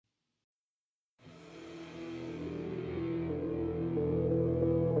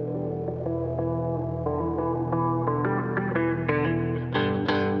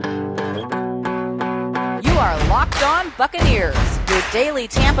Buccaneers, your daily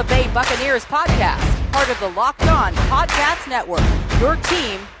Tampa Bay Buccaneers podcast, part of the Locked On Podcast Network, your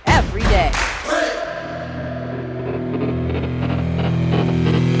team every day.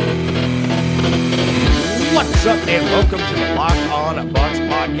 What's up, and welcome to the Locked On Bucs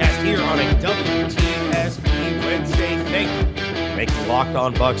podcast here on a WTSP Wednesday. Thank you for making Locked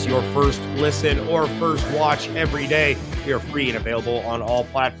On Bucs your first listen or first watch every day. We are free and available on all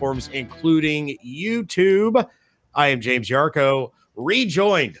platforms, including YouTube. I am James Yarko,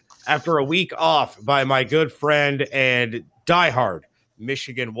 rejoined after a week off by my good friend and diehard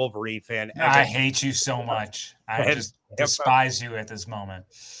Michigan Wolverine fan. I hate you so much. I just despise you at this moment.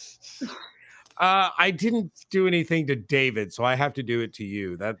 I didn't do anything to David, so I have to do it to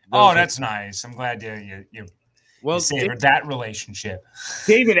you. That's nice. I'm glad you savored that relationship.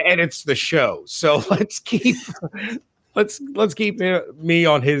 David edits the show, so let's keep me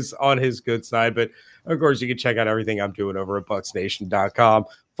on his good side. But of course, you can check out everything I'm doing over at BucsNation.com.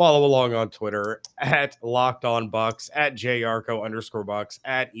 Follow along on Twitter at Locked On Bucs, at JYarko_Bucs,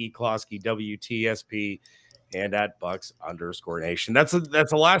 at eCloskey WTSP, and at Bucs_Nation. That's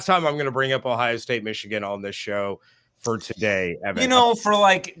the last time I'm going to bring up Ohio State, Michigan on this show for today, Evan. You know, for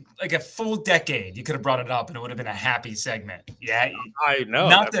like a full decade, you could have brought it up and it would have been a happy segment. Yeah, I know.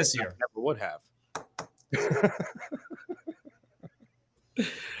 Not this year. I never would have.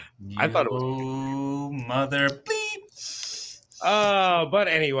 I thought it was mother bleep. But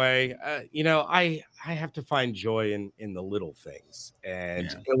anyway, I have to find joy in the little things,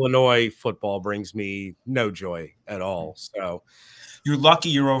 and Illinois football brings me no joy at all. So you're lucky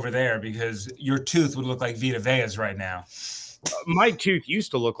you're over there because your tooth would look like Vita Vea's right now. My tooth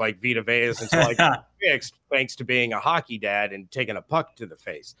used to look like Vita Vea's until I got fixed, thanks to being a hockey dad and taking a puck to the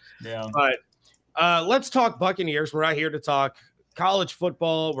face. Yeah. But let's talk Buccaneers. We're not here to talk college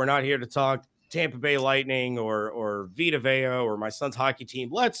football. We're not here to talk Tampa Bay Lightning or Vita Vea or my son's hockey team.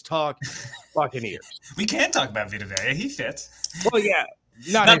 Let's talk Buccaneers. We can talk about Vita Vea. He fits. Well, yeah.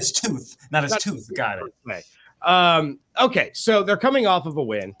 Not his tooth. Not his tooth. Got it. Okay, so they're coming off of a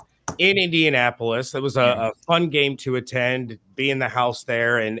win in Indianapolis. That was a fun game to attend, be in the house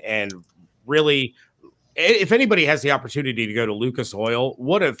there, and really, if anybody has the opportunity to go to Lucas Oil,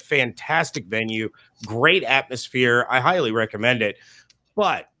 what a fantastic venue, great atmosphere. I highly recommend it.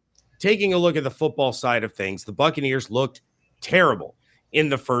 But taking a look at the football side of things, the Buccaneers looked terrible in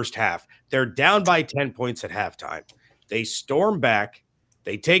the first half. They're down by 10 points at halftime. They storm back.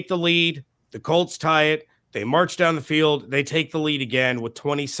 They take the lead. The Colts tie it. They march down the field. They take the lead again with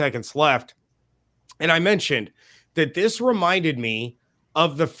 20 seconds left. And I mentioned that this reminded me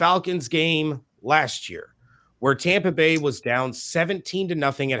of the Falcons game last year, where Tampa Bay was down 17-0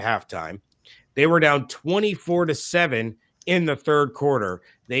 at halftime. They were down 24-7 in the third quarter.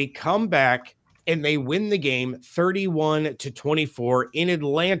 They come back and they win the game 31-24 in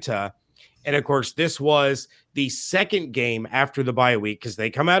Atlanta. And of course, this was the second game after the bye week, because they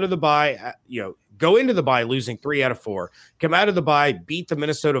come out of the bye, go into the bye losing 3 out of 4, come out of the bye, beat the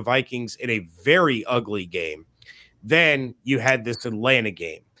Minnesota Vikings in a very ugly game. Then you had this Atlanta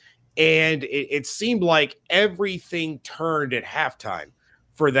game. And it seemed like everything turned at halftime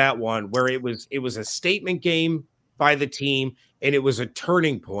for that one, where it was a statement game by the team, and it was a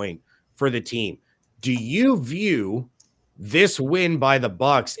turning point for the team. Do you view this win by the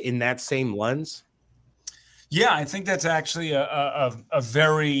Bucs in that same lens? Yeah, I think that's actually a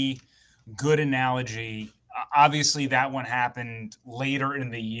very good analogy. Obviously, that one happened later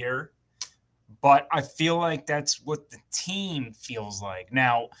in the year, but I feel like that's what the team feels like.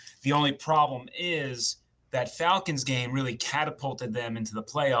 Now, the only problem is that Falcons game really catapulted them into the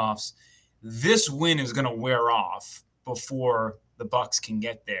playoffs. This win is going to wear off before the Bucs can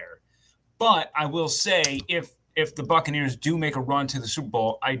get there. But I will say, if the Buccaneers do make a run to the Super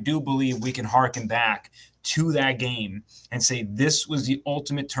Bowl, I do believe we can harken back to that game and say this was the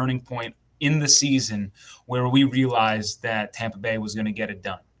ultimate turning point in the season where we realized that Tampa Bay was going to get it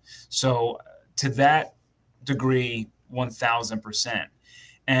done. So to that degree, 1,000%.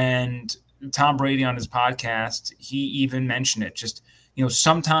 And Tom Brady on his podcast, he even mentioned it. Just,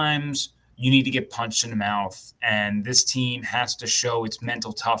 sometimes you need to get punched in the mouth, and this team has to show its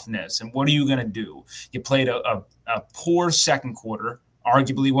mental toughness. And what are you going to do? You played a poor second quarter,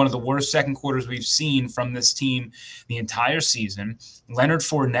 arguably one of the worst second quarters we've seen from this team the entire season. Leonard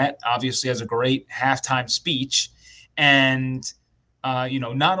Fournette obviously has a great halftime speech. And,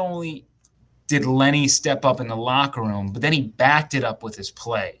 not only did Lenny step up in the locker room, but then he backed it up with his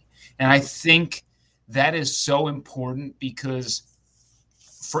play. And I think that is so important because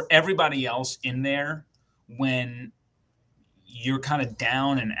for everybody else in there, when you're kind of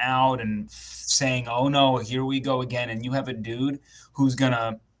down and out and saying, oh no, here we go again. And you have a dude who's going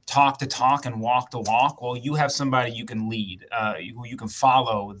to talk the talk and walk the walk. Well, you have somebody you can lead, who you can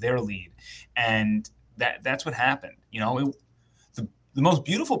follow their lead. And that's what happened. The most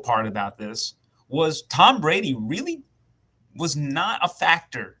beautiful part about this was Tom Brady really was not a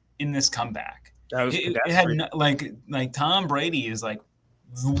factor in this comeback. That was it had like Tom Brady is like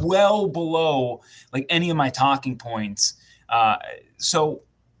well below like any of my talking points. So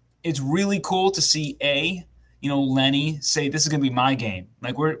it's really cool to see Lenny say this is going to be my game.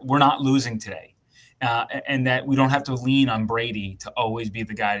 Like we're not losing today. And that we don't have to lean on Brady to always be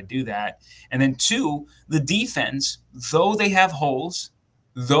the guy to do that. And then 2, the defense, though they have holes,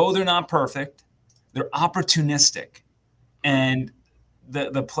 though they're not perfect, they're opportunistic. And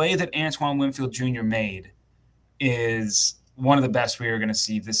the play that Antoine Winfield Jr. made is one of the best we are going to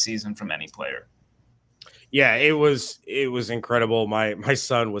see this season from any player. Yeah, it was incredible. My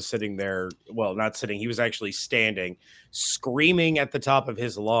son was sitting there, well, not sitting, he was actually standing, screaming at the top of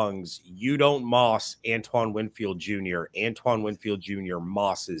his lungs, "You don't moss Antoine Winfield Jr. Antoine Winfield Jr.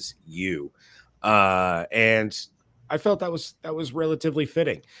 mosses you." And I felt that was relatively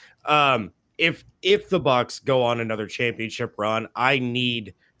fitting. If the Bucs go on another championship run, I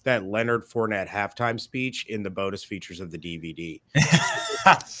need that Leonard Fournette halftime speech in the bonus features of the DVD.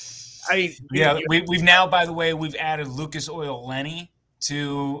 We've now, by the way, we've added Lucas Oil Lenny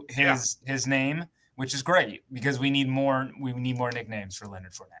to his name, which is great because we need more nicknames for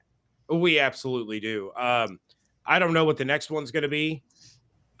Leonard Fournette. We absolutely do. I don't know what the next one's going to be.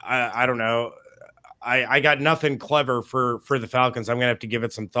 I don't know. I got nothing clever for the Falcons. I'm going to have to give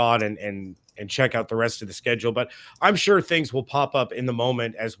it some thought and check out the rest of the schedule, but I'm sure things will pop up in the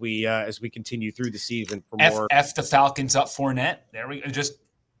moment as we continue through the season for more. F the Falcons up Fournette. There we go. Just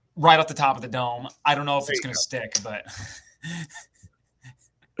right off the top of the dome. I don't know if it's going to stick, but.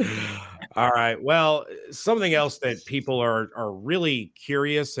 All right. Well, something else that people are really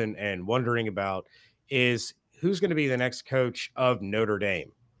curious and wondering about is who's going to be the next coach of Notre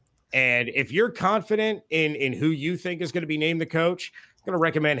Dame. And if you're confident in who you think is going to be named the coach, I'm going to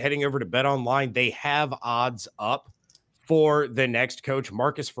recommend heading over to BetOnline. They have odds up for the next coach.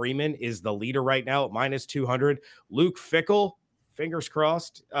 Marcus Freeman is the leader right now at -200. Luke Fickell, fingers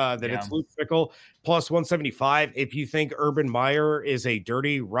crossed it's Luke Fickell, +175. If you think Urban Meyer is a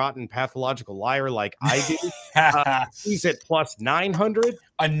dirty, rotten, pathological liar like I do, he's at +900.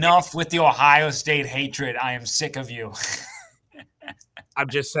 Enough with the Ohio State hatred. I am sick of you. I'm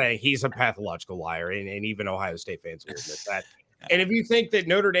just saying he's a pathological liar, and even Ohio State fans will admit that. And if you think that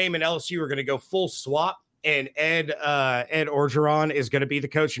Notre Dame and LSU are going to go full swap and Ed Orgeron is going to be the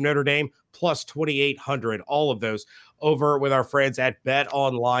coach of Notre Dame, +2,800, all of those over with our friends at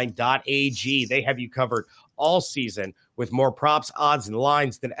betonline.ag. They have you covered all season with more props, odds, and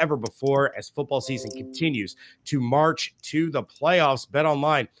lines than ever before as football season continues to march to the playoffs.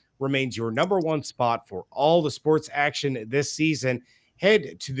 BetOnline remains your number one spot for all the sports action this season.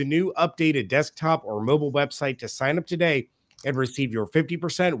 Head to the new updated desktop or mobile website to sign up today and receive your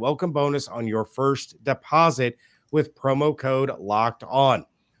 50% welcome bonus on your first deposit with promo code Locked On.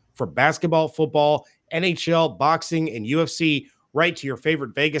 For basketball, football, NHL, boxing, and UFC, right to your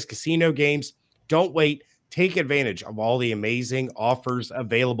favorite Vegas casino games. Don't wait. Take advantage of all the amazing offers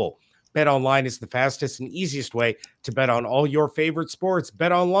available. BetOnline is the fastest and easiest way to bet on all your favorite sports.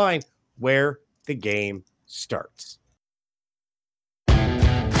 BetOnline, where the game starts.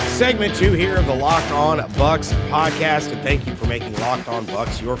 Segment 2 here of the Locked On Bucs podcast, and thank you for making Locked On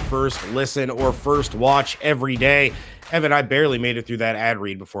Bucs your first listen or first watch every day. Evan, I barely made it through that ad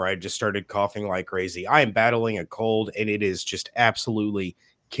read before I just started coughing like crazy. I am battling a cold, and it is just absolutely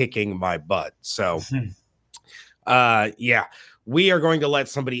kicking my butt. So, we are going to let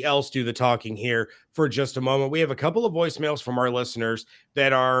somebody else do the talking here for just a moment. We have a couple of voicemails from our listeners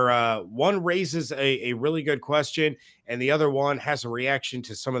that are, one raises a really good question, and the other one has a reaction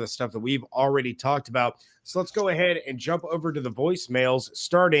to some of the stuff that we've already talked about. So let's go ahead and jump over to the voicemails,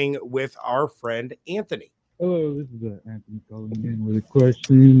 starting with our friend Anthony. Hello, this is Anthony calling in with a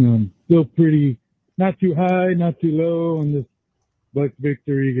question. Still pretty, not too high, not too low on this Bucs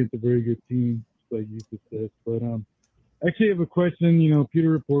victory against a very good team, just like you said. But actually, I have a question. Peter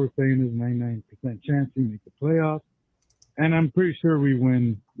Report was saying there's a 99% chance we make the playoffs, and I'm pretty sure we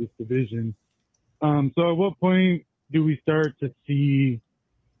win this division. So at what point do we start to see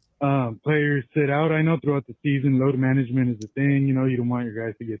players sit out? I know throughout the season, load management is a thing. You don't want your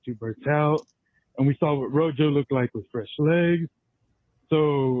guys to get too burnt out. And we saw what Rojo looked like with fresh legs.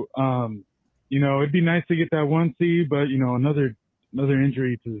 So, it'd be nice to get that 1 seed, but, another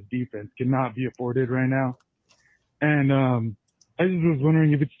injury to the defense cannot be afforded right now. And I just was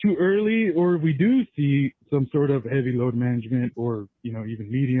wondering if it's too early or if we do see some sort of heavy load management or, even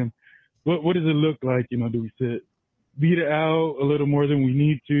medium. What does it look like? Do we beat it out a little more than we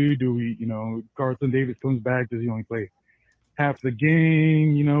need to? Do we, Carlton Davis comes back, does he only play half the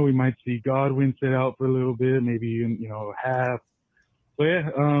game? We might see Godwin sit out for a little bit, maybe even, half. So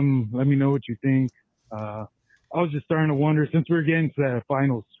yeah, let me know what you think. I was just starting to wonder, since we're getting to that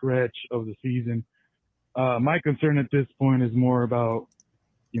final stretch of the season, my concern at this point is more about,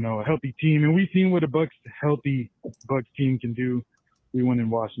 a healthy team. And we've seen what a healthy Bucs team can do. We won in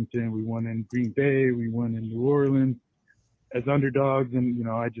Washington, we won in Green Bay, we won in New Orleans as underdogs. And,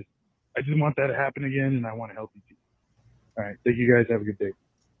 I just want that to happen again, and I want a healthy team. All right. Thank you guys. Have a good day.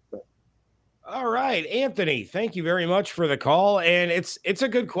 Bye. All right, Anthony, thank you very much for the call. And it's a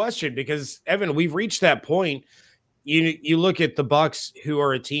good question because, Evan, we've reached that point. You look at the Bucs, who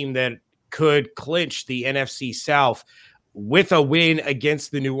are a team that could clinch the NFC South with a win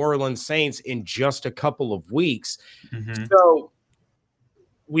against the New Orleans Saints in just a couple of weeks. Mm-hmm. So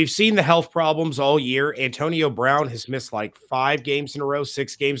we've seen the health problems all year. Antonio Brown has missed like 5 games in a row,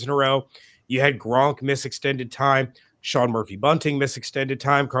 6 games in a row. You had Gronk miss extended time. Sean Murphy-Bunting miss extended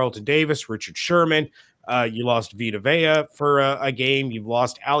time. Carlton Davis, Richard Sherman. You lost Vita Vea for a game. You've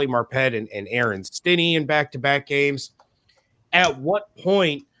lost Ali Marpet and Aaron Stinney in back-to-back games. At what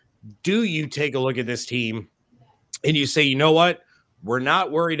point do you take a look at this team and you say, you know what? We're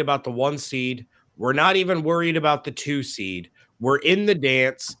not worried about the 1 seed. We're not even worried about the 2 seed. We're in the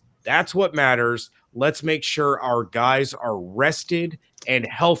dance. That's what matters. Let's make sure our guys are rested and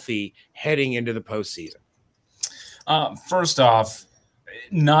healthy heading into the postseason. First off,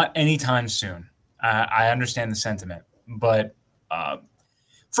 not anytime soon. I understand the sentiment, but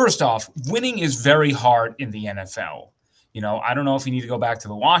first off, winning is very hard in the NFL. I don't know if you need to go back to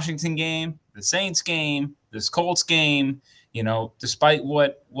the Washington game, the Saints game, this Colts game. Despite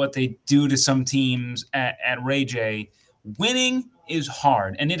what they do to some teams at Ray J, winning is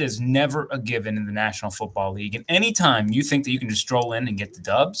hard, and it is never a given in the National Football League. And anytime you think that you can just stroll in and get the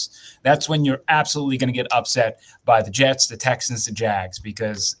dubs, that's when you're absolutely going to get upset by the Jets, the Texans, the Jags,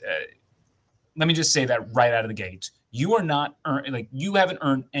 because let me just say that right out of the gate. You are not you haven't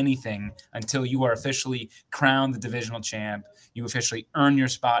earned anything until you are officially crowned the divisional champ. You officially earn your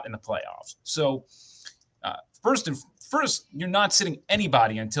spot in the playoffs. So first, you're not sitting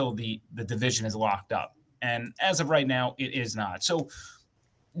anybody until the division is locked up. And as of right now, it is not. So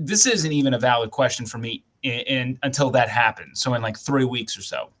this isn't even a valid question for me until that happens. So in like 3 weeks or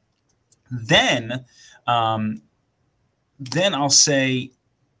so. Then I'll say,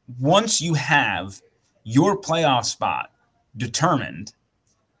 once you have your playoff spot determined,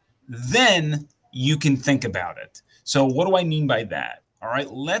 then you can think about it. So what do I mean by that? All right,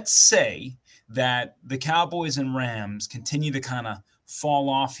 let's say that the Cowboys and Rams continue to kind of fall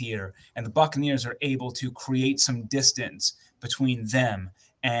off here, and the Buccaneers are able to create some distance between them,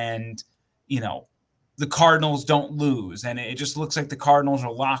 and the Cardinals don't lose, and it just looks like the Cardinals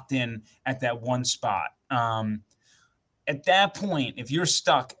are locked in at that 1 spot. At that point, if you're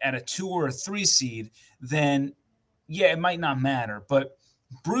stuck at a 2 or a 3 seed, then yeah, it might not matter. But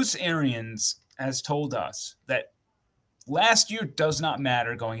Bruce Arians has told us that last year does not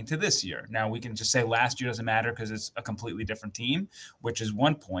matter going into this year. Now, we can just say last year doesn't matter because it's a completely different team, which is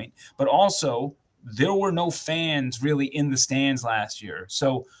one point. But also, there were no fans really in the stands last year.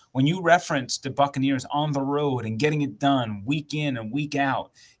 So when you reference the Buccaneers on the road and getting it done week in and week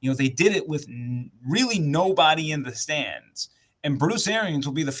out, they did it with really nobody in the stands. And Bruce Arians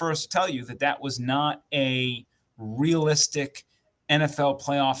will be the first to tell you that that was not a realistic NFL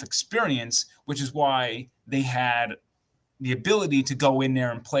playoff experience, which is why they had the ability to go in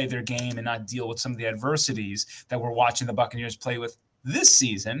there and play their game and not deal with some of the adversities that we're watching the Buccaneers play with this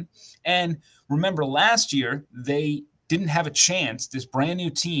season. And remember, last year, they didn't have a chance, this brand new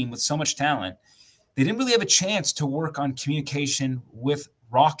team with so much talent, they didn't really have a chance to work on communication with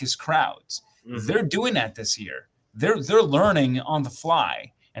raucous crowds. Mm-hmm. They're doing that this year. They're learning on the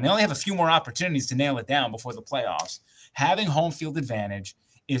fly, and they only have a few more opportunities to nail it down before the playoffs. Having home field advantage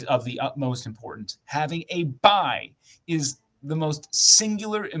is of the utmost importance. Having a bye is the most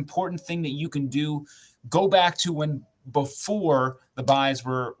singular important thing that you can do. Go back to when before the byes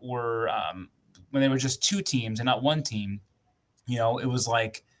were when they were just 2 teams and not 1 team. It was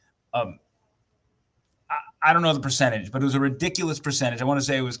like I don't know the percentage, but it was a ridiculous percentage. I want to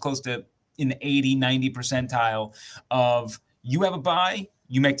say it was close to in the 80, 90 percentile of you have a bye,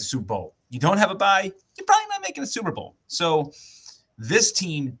 you make the Super Bowl. You don't have a bye, you're probably not making a Super Bowl. So this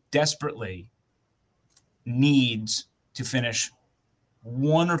team desperately needs to finish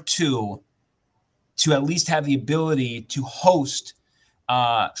 1 or 2 to at least have the ability to host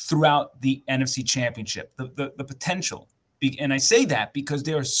throughout the NFC Championship, the potential. And I say that because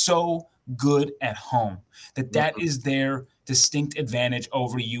they are so good at home that is their distinct advantage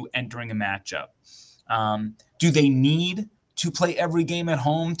over you entering a matchup. Do they need to play every game at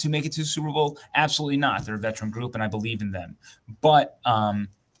home to make it to the Super Bowl? Absolutely not. They're a veteran group, and I believe in them. But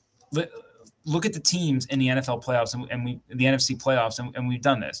look at the teams in the NFL playoffs and the NFC playoffs, and we've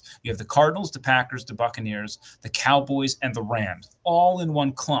done this. You have the Cardinals, the Packers, the Buccaneers, the Cowboys, and the Rams, all in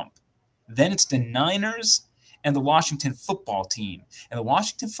one clump. Then it's the Niners and the Washington football team. And the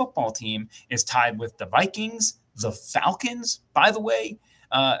Washington football team is tied with the Vikings, the Falcons, by the way,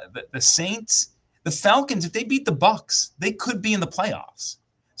 the Saints. The Falcons, if they beat the Bucs, they could be in the playoffs.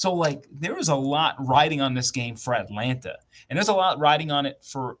 So, like, there is a lot riding on this game for Atlanta. And there's a lot riding on it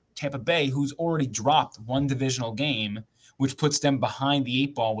for Tampa Bay, who's already dropped one divisional game, which puts them behind the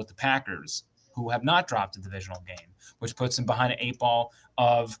 8 ball with the Packers, who have not dropped a divisional game, which puts them behind an 8 ball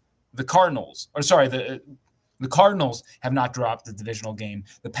of the Cardinals. The Cardinals have not dropped the divisional game.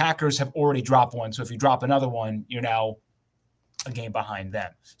 The Packers have already dropped one. So if you drop another one, you're now a game behind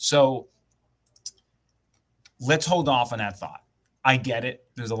them. So let's hold off on that thought. I get it.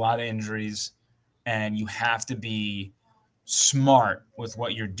 There's a lot of injuries, and you have to be smart with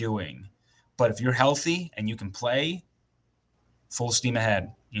what you're doing. But if you're healthy and you can play, full steam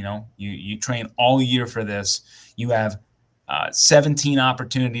ahead. You train all year for this. You have 17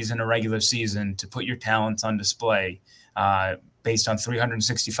 opportunities in a regular season to put your talents on display based on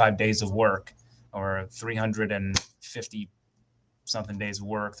 365 days of work, or 350 something days of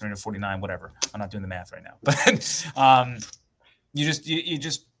work, 349, whatever. I'm not doing the math right now. But you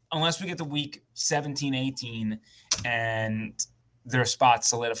just unless we get to week 17, 18 and their spot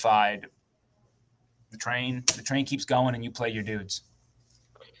solidified, the train keeps going and you play your dudes.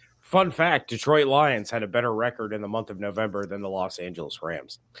 Fun fact, Detroit Lions had a better record in the month of November than the Los Angeles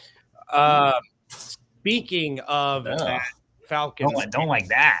Rams. Speaking of that, Falcons. Don't like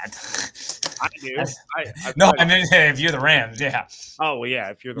that. I do. I mean, if you're the Rams, yeah. Oh, well, yeah,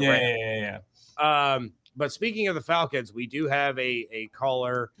 if you're the Rams. Yeah. But speaking of the Falcons, we do have a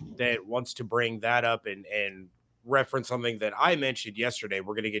caller that wants to bring that up and reference something that I mentioned yesterday.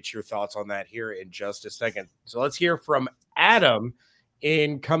 We're going to get your thoughts on that here in just a second. So let's hear from Adam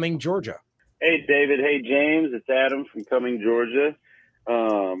in Cumming, Georgia. Hey, David. Hey, James. It's Adam from Cumming, Georgia. I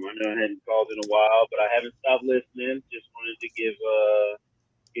know I hadn't called in a while, but I haven't stopped listening. Just wanted to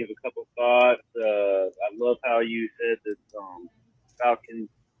give a couple thoughts. I love how you said that Falcons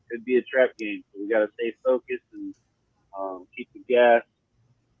could be a trap game, so we got to stay focused and keep the gas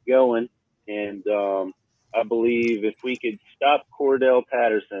going. And I believe if we could stop Cordell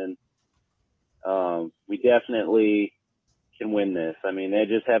Patterson, we definitely can win this. I mean, they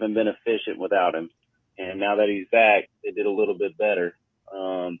just haven't been efficient without him. And now that he's back, they did a little bit better.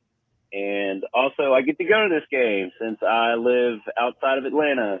 And also, I get to go to this game since I live outside of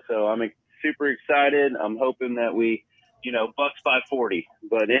Atlanta. So I'm super excited. I'm hoping that we, Bucks by 40.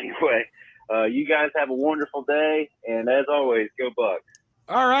 But anyway, you guys have a wonderful day. And as always, go Bucks.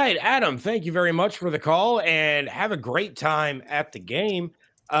 All right, Adam, thank you very much for the call and have a great time at the game.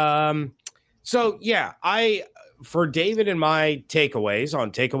 For David and my takeaways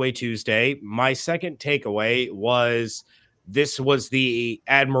on Takeaway Tuesday, my second takeaway was this was the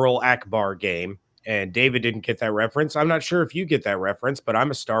Admiral Akbar game, and David didn't get that reference. I'm not sure if you get that reference, but I'm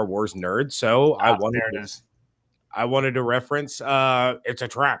a Star Wars nerd, so I wanted to reference it's a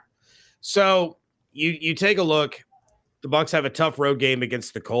trap. So you take a look. The Bucs have a tough road game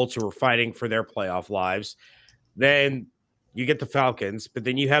against the Colts, who are fighting for their playoff lives. Then you get the Falcons, but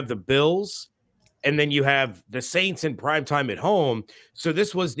then you have the Bills, and then you have the Saints in primetime at home. So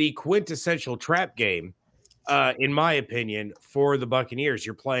this was the quintessential trap game, in my opinion, for the Buccaneers.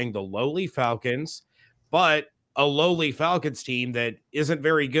 You're playing the lowly Falcons, but a lowly Falcons team that isn't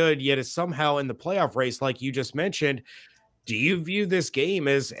very good, yet is somehow in the playoff race, like you just mentioned. Do you view this game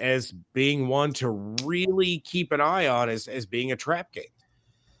as being one to really keep an eye on as being a trap game?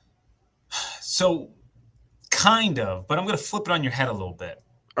 So kind of, but I'm going to flip it on your head a little bit.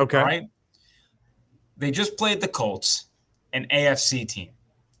 Okay. All right. They just played the Colts, an AFC team.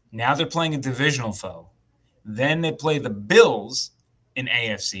 Now they're playing a divisional foe. Then they play the Bills, an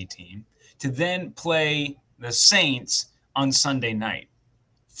AFC team, to then play the Saints on Sunday night.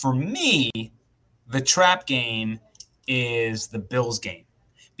 For me, the trap game is the Bills game,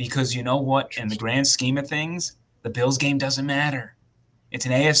 because you know what? In the grand scheme of things, the Bills game doesn't matter. It's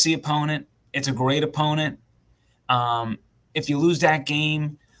an AFC opponent. It's a great opponent. If you lose that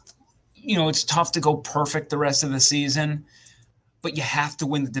game, it's tough to go perfect the rest of the season. but you have to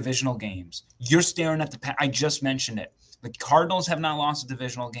win the divisional games. You're staring at I just mentioned it. The Cardinals have not lost a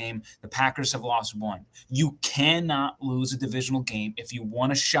divisional game. The Packers have lost one. You cannot lose a divisional game if you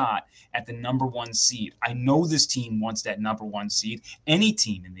want a shot at the number 1 seed. I know this team wants that number 1 seed. Any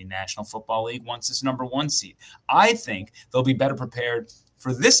team in the National Football League wants this number 1 seed. I think they'll be better prepared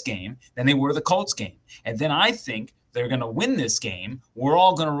for this game than they were the Colts game. And then I think they're going to win this game. We're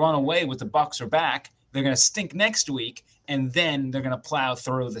all going to run away with the Bucs are back. They're going to stink next week. And then they're going to plow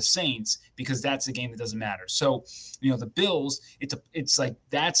through the Saints because that's a game that doesn't matter. So, the Bills, it's like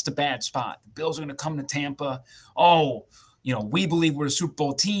that's the bad spot. The Bills are going to come to Tampa. Oh, we believe we're a Super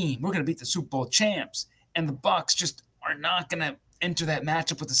Bowl team. We're going to beat the Super Bowl champs. And the Bucs just are not going to enter that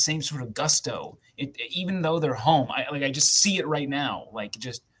matchup with the same sort of gusto. Even though they're home, I just see it right now.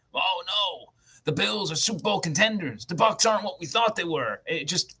 Oh no, the Bills are Super Bowl contenders. The Bucs aren't what we thought they were.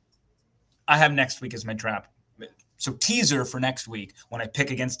 I have next week as my trap. So teaser for next week when I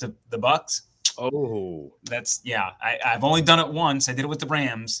pick against the Bucs. Oh, I've only done it once. I did it with the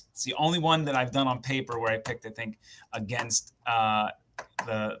Rams. It's the only one that I've done on paper where I picked, I think, against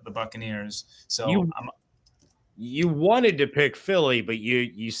the Buccaneers. So you wanted to pick Philly, but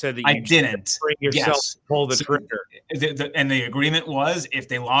you said that I didn't bring yourself to pull the trigger. And the agreement was if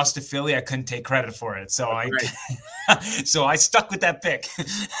they lost to Philly, I couldn't take credit for it. So so I stuck with that pick.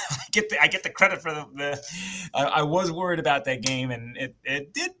 I get the credit for the I was worried about that game, and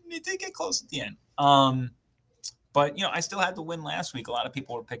it did get close at the end. But I still had to win last week. A lot of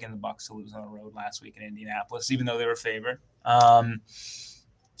people were picking the Bucs to lose on the road last week in Indianapolis, even though they were favored. And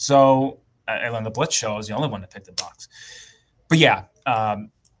on the Blitz show, I was the only one to pick the Bucs. But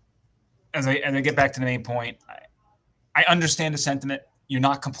as I get back to the main point, I understand the sentiment. You're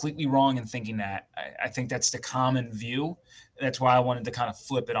not completely wrong in thinking that. I think that's the common view. That's why I wanted to kind of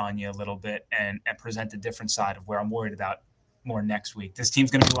flip it on you a little bit and present a different side of where I'm worried about more next week. This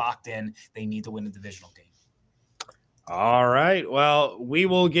team's going to be locked in. They need to win the divisional game. All right. Well, we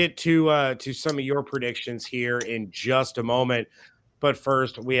will get to some of your predictions here in just a moment. But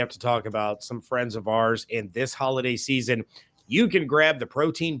first, we have to talk about some friends of ours in this holiday season. You can grab the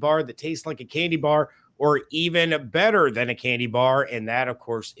protein bar that tastes like a candy bar, or even better than a candy bar, and that, of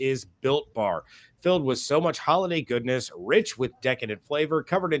course, is Built Bar. Filled with so much holiday goodness, rich with decadent flavor,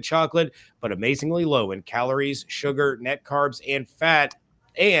 covered in chocolate, but amazingly low in calories, sugar, net carbs, and fat,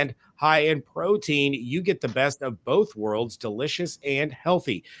 and high in protein. You get the best of both worlds, delicious and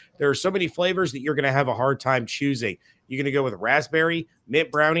healthy. There are so many flavors that you're going to have a hard time choosing. You're going to go with raspberry,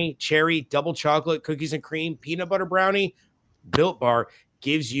 mint brownie, cherry, double chocolate, cookies and cream, peanut butter brownie. Built Bar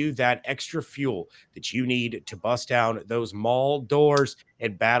gives you that extra fuel that you need to bust down those mall doors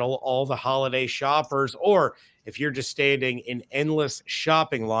and battle all the holiday shoppers. Or if you're just standing in endless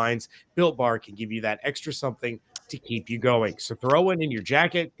shopping lines, Built Bar can give you that extra something to keep you going. So throw it in your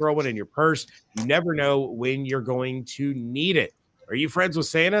jacket, throw it in your purse. You never know when you're going to need it. Are you friends with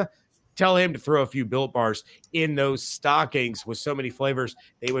Santa? Tell him to throw a few Built Bars in those stockings. With so many flavors,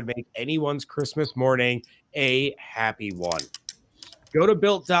 they would make anyone's Christmas morning a happy one. Go to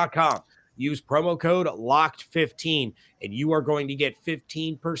Built.com. Use promo code LOCKED15, and you are going to get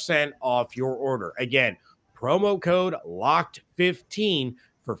 15% off your order. Again, promo code LOCKED15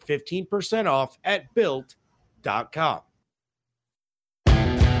 for 15% off at Built.com.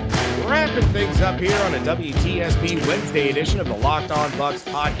 Wrapping things up here on a WTSP Wednesday edition of the Locked On Bucs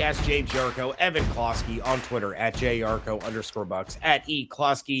podcast. James Yarko, Evan Klosky on Twitter at @JYarko_Bucs, at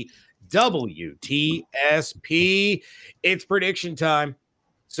 @eKlosky WTSP. It's prediction time.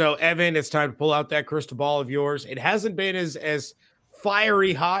 So, Evan, it's time to pull out that crystal ball of yours. It hasn't been as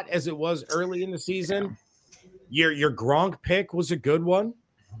fiery hot as it was early in the season. Your Gronk pick was a good one,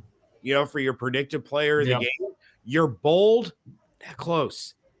 for your predicted player of the game. Your bold,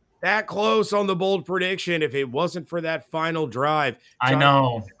 that close on the bold prediction. If it wasn't for that final drive, I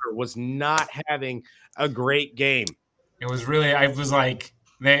know was not having a great game. It was really, I was like,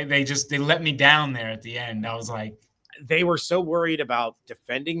 they let me down there at the end. I was like, they were so worried about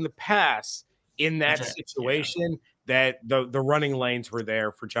defending the pass in that situation that the running lanes were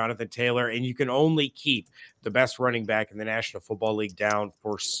there for Jonathan Taylor, and you can only keep the best running back in the National Football League down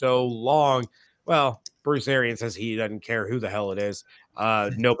for so long. Well, Bruce Arians says he doesn't care who the hell it is.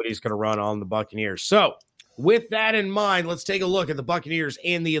 Nobody's going to run on the Buccaneers. So with that in mind, let's take a look at the Buccaneers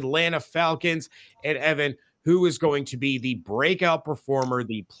and the Atlanta Falcons. And Evan, who is going to be the breakout performer,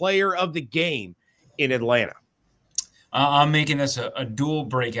 the player of the game in Atlanta? I'm making this a dual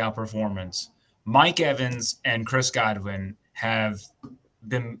breakout performance. Mike Evans and Chris Godwin have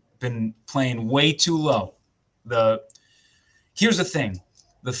been playing way too low. Here's the thing.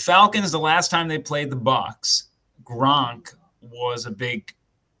 The Falcons, the last time they played the Bucs, Gronk was a big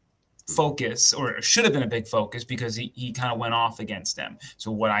focus, or should have been a big focus, because he kind of went off against them. So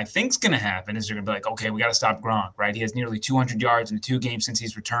what I think is going to happen is they're going to be like, okay, we got to stop Gronk, right? He has nearly 200 yards in the 2 games since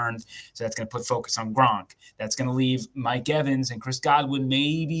he's returned. So that's going to put focus on Gronk. That's going to leave Mike Evans and Chris Godwin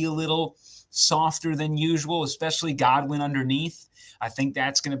maybe a little softer than usual, especially Godwin underneath. I think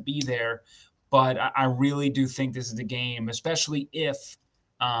that's going to be there. But I really do think this is the game, especially if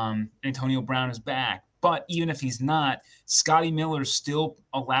Antonio Brown is back. But even if he's not, Scotty Miller still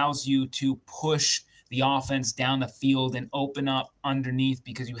allows you to push the offense down the field and open up underneath,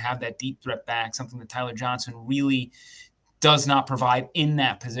 because you have that deep threat back, something that Tyler Johnson really does not provide in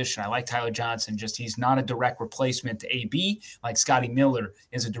that position. I like Tyler Johnson, just he's not a direct replacement to AB like Scotty Miller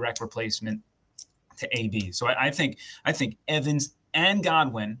is a direct replacement to AB. So I think Evans and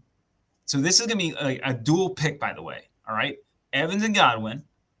Godwin. So this is going to be a dual pick, by the way. All right, Evans and Godwin,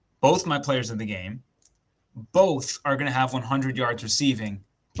 both my players of the game. Both are going to have 100 yards receiving.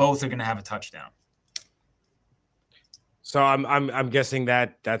 Both are going to have a touchdown. So I'm guessing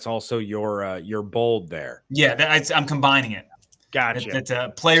that's also your bold there. Yeah, I'm combining it. Gotcha. That's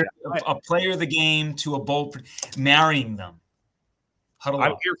a player of the game to a bold, marrying them. Huddle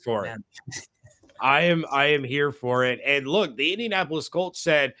I'm up, here for man. it. I am here for it. And look, the Indianapolis Colts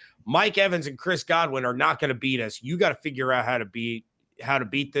said Mike Evans and Chris Godwin are not going to beat us. You got to figure out how to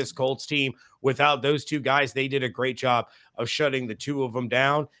beat this Colts team without those two guys. They did a great job of shutting the two of them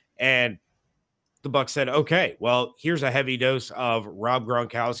down. And the Bucs said, okay, well, here's a heavy dose of Rob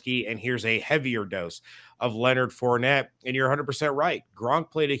Gronkowski, and here's a heavier dose of Leonard Fournette. And you're 100% right. Gronk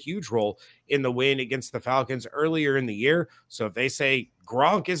played a huge role in the win against the Falcons earlier in the year. So if they say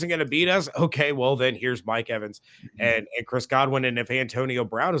Gronk isn't going to beat us, okay, well, then here's Mike Evans and Chris Godwin. And if Antonio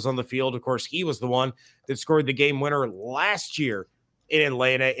Brown is on the field, of course, he was the one that scored the game winner last year in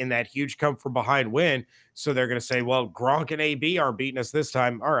Atlanta in that huge come from behind win. So they're going to say, well, Gronk and AB aren't beating us this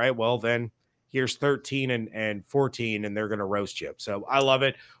time. All right, well, then here's 13 and 14, and they're going to roast you. So I love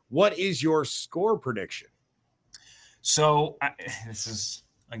it. What is your score prediction? So this is,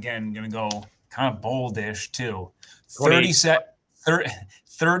 again, going to go kind of boldish too.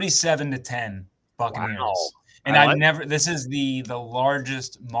 37-10 Buccaneers. Wow. And this is the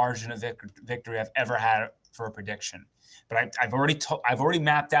largest margin of victory I've ever had for a prediction. But I've already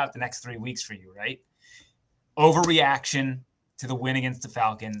mapped out the next 3 weeks for you, right? Overreaction to the win against the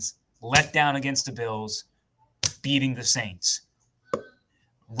Falcons, letdown against the Bills, beating the Saints.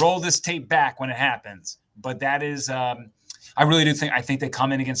 Roll this tape back when it happens. But that is, I really do think they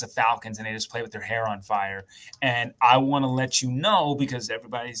come in against the Falcons and they just play with their hair on fire. And I want to let you know, because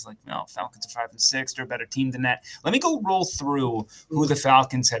everybody's like, no, Falcons are 5-6. They're a better team than that. Let me go roll through who the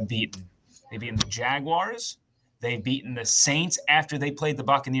Falcons have beaten. They've beaten the Jaguars. They've beaten the Saints after they played the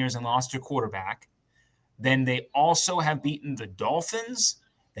Buccaneers and lost their quarterback. Then they also have beaten the Dolphins.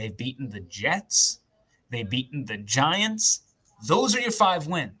 They've beaten the Jets. They've beaten the Giants. Those are your 5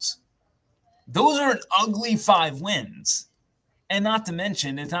 wins. Those are an ugly 5 wins. And not to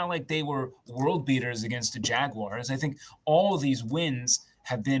mention, it's not like they were world beaters against the Jaguars. I think all of these wins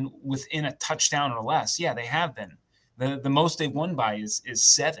have been within a touchdown or less. Yeah, they have been. The most they've won by is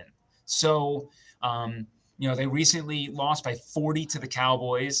 7. So, they recently lost by 40 to the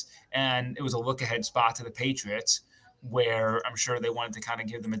Cowboys, and it was a look-ahead spot to the Patriots, where I'm sure they wanted to kind of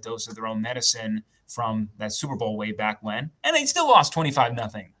give them a dose of their own medicine from that Super Bowl way back when. And they still lost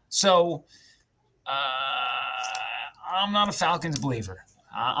 25-0. So I'm not a Falcons believer.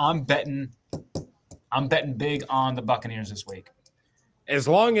 I'm betting big on the Buccaneers this week. As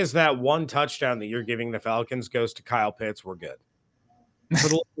long as that one touchdown that you're giving the Falcons goes to Kyle Pitts, we're good. For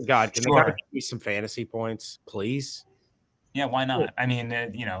the love of God, can Sure. they give me some fantasy points, please? Yeah, why not? I mean,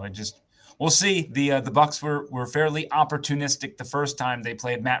 we'll see. The Bucs were fairly opportunistic the first time they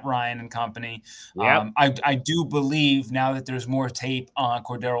played Matt Ryan and company. Yep. I do believe now that there's more tape on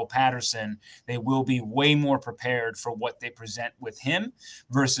Cordero Patterson, they will be way more prepared for what they present with him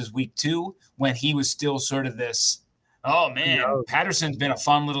versus week 2, when he was still sort of this, oh man, Patterson's been a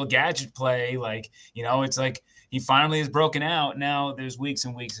fun little gadget play. It's like he finally has broken out. Now there's weeks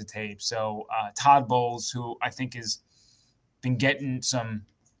and weeks of tape. So Todd Bowles, who I think has been getting some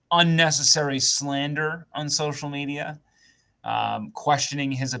unnecessary slander on social media, questioning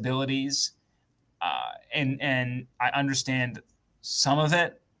his abilities. And I understand some of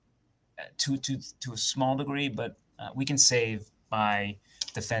it to a small degree, but we can save my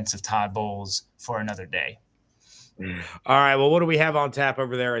defense of Todd Bowles for another day. All right. Well, what do we have on tap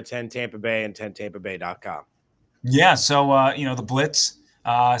over there at 10 Tampa Bay and 10tampabay.com? Yeah. So, the Blitz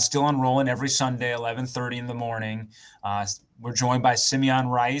still unrolling every Sunday, 11:30 in the morning. We're joined by Simeon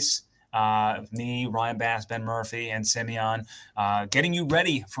Rice, me, Ryan Bass, Ben Murphy, and Simeon, getting you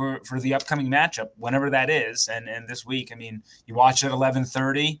ready for the upcoming matchup, whenever that is. And this week, I mean, you watch it at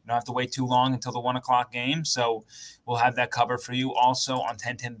 11:30. You don't have to wait too long until the 1 o'clock game. So we'll have that covered for you also on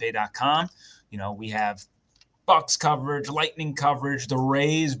 1010bay.com. You know, we have Bucks coverage, Lightning coverage, the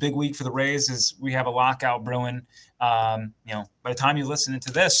Rays, big week for the Rays is we have a lockout brewing. You know, by the time you listen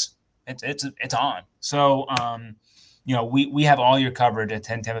to this, it's on. So, you know, we have all your coverage at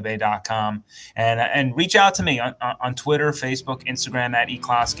 1010bay.com, and reach out to me on Twitter, Facebook, Instagram at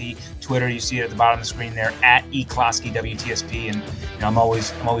eCloskey. Twitter, you see it at the bottom of the screen there at eCloskey WTSP, and you know, I'm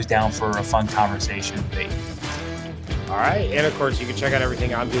always down for a fun conversation debate. All right. And of course, you can check out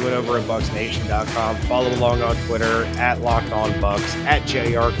everything I'm doing over at BucksNation.com. Follow along on Twitter at LockedOnBucks, at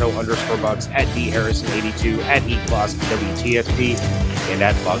JRCO_Bucks, at DHarrison82, at eCloskey and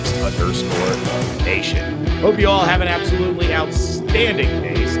at Bucks_Nation. Hope you all have an absolutely outstanding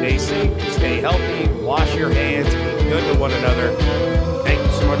day. Stay safe, stay healthy, wash your hands, be good to one another.